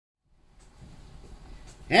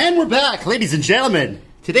And we're back, ladies and gentlemen.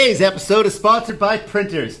 Today's episode is sponsored by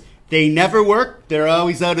printers. They never work, they're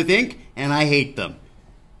always out of ink, and I hate them.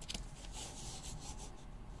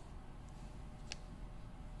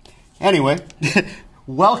 Anyway,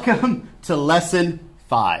 welcome to Lesson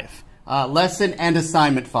 5. Lesson and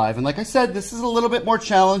Assignment 5. And like I said, this is a little bit more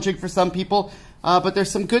challenging for some people, but there's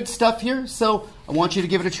some good stuff here, so I want you to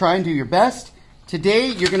give it a try and do your best. Today,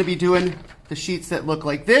 you're going to be doing the sheets that look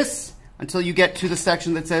like this until you get to the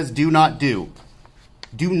section that says do not do.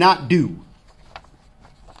 Do not do.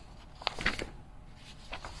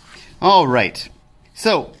 All right.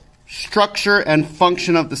 So, structure and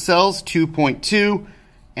function of the cells, 2.2.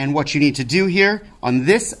 And what you need to do here on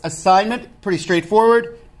this assignment, pretty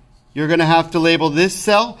straightforward. You're going to have to label this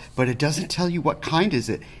cell, but it doesn't tell you what kind is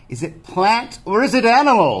it. Is it plant or is it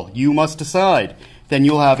animal? You must decide. Then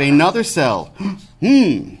you'll have another cell.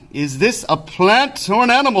 Is this a plant or an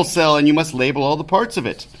animal cell? And you must label all the parts of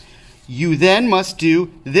it. You then must do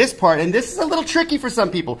this part, and this is a little tricky for some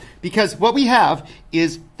people because what we have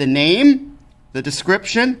is the name, the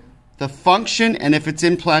description, the function, and if it's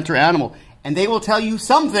in plant or animal. And they will tell you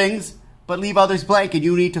some things, but leave others blank, and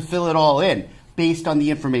you need to fill it all in based on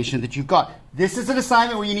the information that you've got. This is an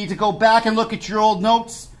assignment where you need to go back and look at your old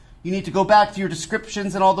notes. You need to go back to your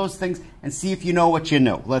descriptions and all those things and see if you know what you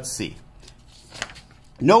know. Let's see.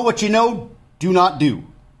 Know what you know, do not do.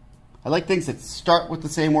 I like things that start with the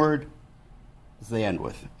same word as they end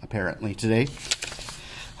with, apparently, today.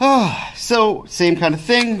 So, same kind of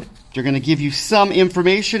thing. They're going to give you some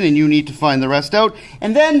information and you need to find the rest out.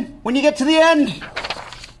 And then, when you get to the end,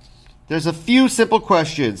 there's a few simple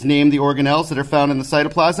questions. Name the organelles that are found in the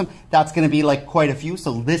cytoplasm. That's going to be like quite a few,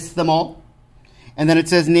 so list them all. And then it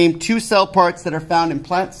says name 2 cell parts that are found in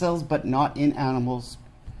plant cells but not in animals.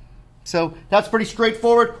 So that's pretty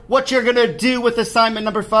straightforward. What you're going to do with assignment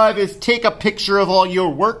number 5 is take a picture of all your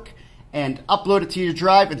work and upload it to your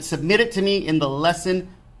drive and submit it to me in the lesson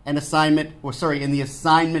and assignment, in the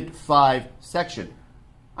assignment 5 section.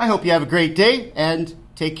 I hope you have a great day and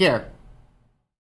take care.